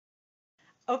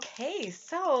Okay,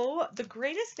 so the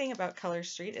greatest thing about Color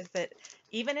Street is that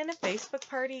even in a Facebook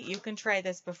party, you can try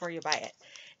this before you buy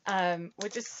it,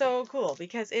 which is so cool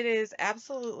because it is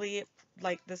absolutely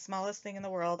like the smallest thing in the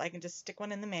world. I can just stick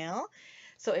one in the mail.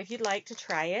 So if you'd like to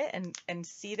try it and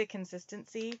see the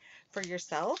consistency for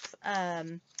yourself,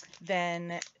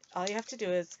 then all you have to do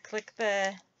is click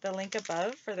the link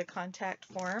above for the contact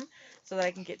form so that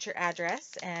I can get your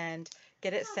address and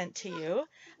get it sent to you.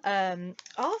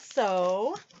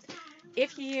 Also,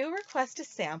 if you request a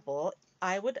sample,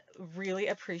 I would really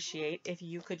appreciate if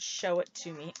you could show it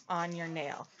to me on your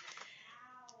nail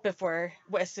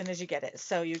as soon as you get it.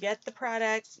 So you get the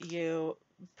product, you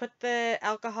put the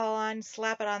alcohol on,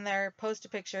 slap it on there, post a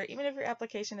picture. Even if your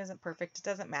application isn't perfect, it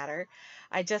doesn't matter.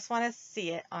 I just want to see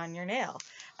it on your nail.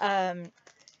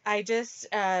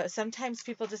 Sometimes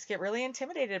people just get really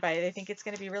intimidated by it. They think it's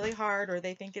going to be really hard, or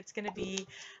they think it's going to be,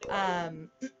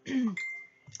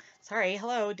 sorry,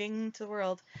 hello, ding to the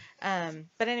world.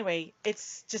 But anyway,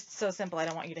 it's just so simple. I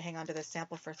don't want you to hang on to this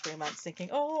sample for 3 months thinking,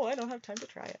 oh, I don't have time to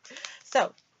try it.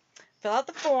 So fill out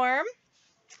the form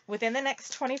within the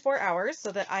next 24 hours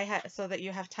so that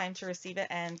you have time to receive it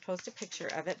and post a picture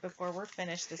of it before we're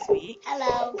finished this week.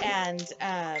 Hello. And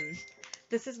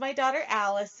this is my daughter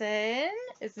Allison.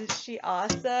 Isn't she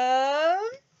awesome?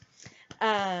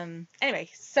 Anyway,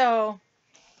 so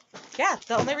yeah,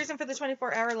 the only reason for the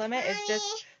 24-hour limit is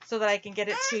just so that I can get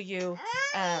it to you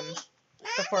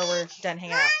before we're done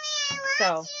hanging out.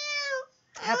 So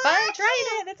have fun trying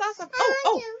it. It's awesome.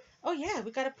 Oh yeah, we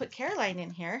got to put Caroline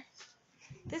in here.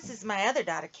 This is my other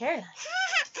daughter, Caroline.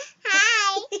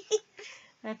 Hi.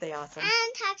 Aren't they awesome? I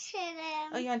want to talk to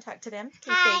them. Oh, you want to talk to them?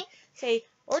 Okay, Hi. say,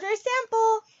 order a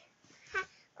sample.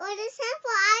 Order a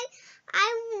sample. I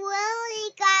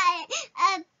really got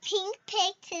a pink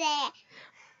pig today.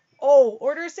 Oh,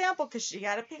 order a sample because she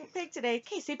got a pink pig today.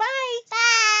 Okay, say bye.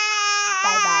 Bye.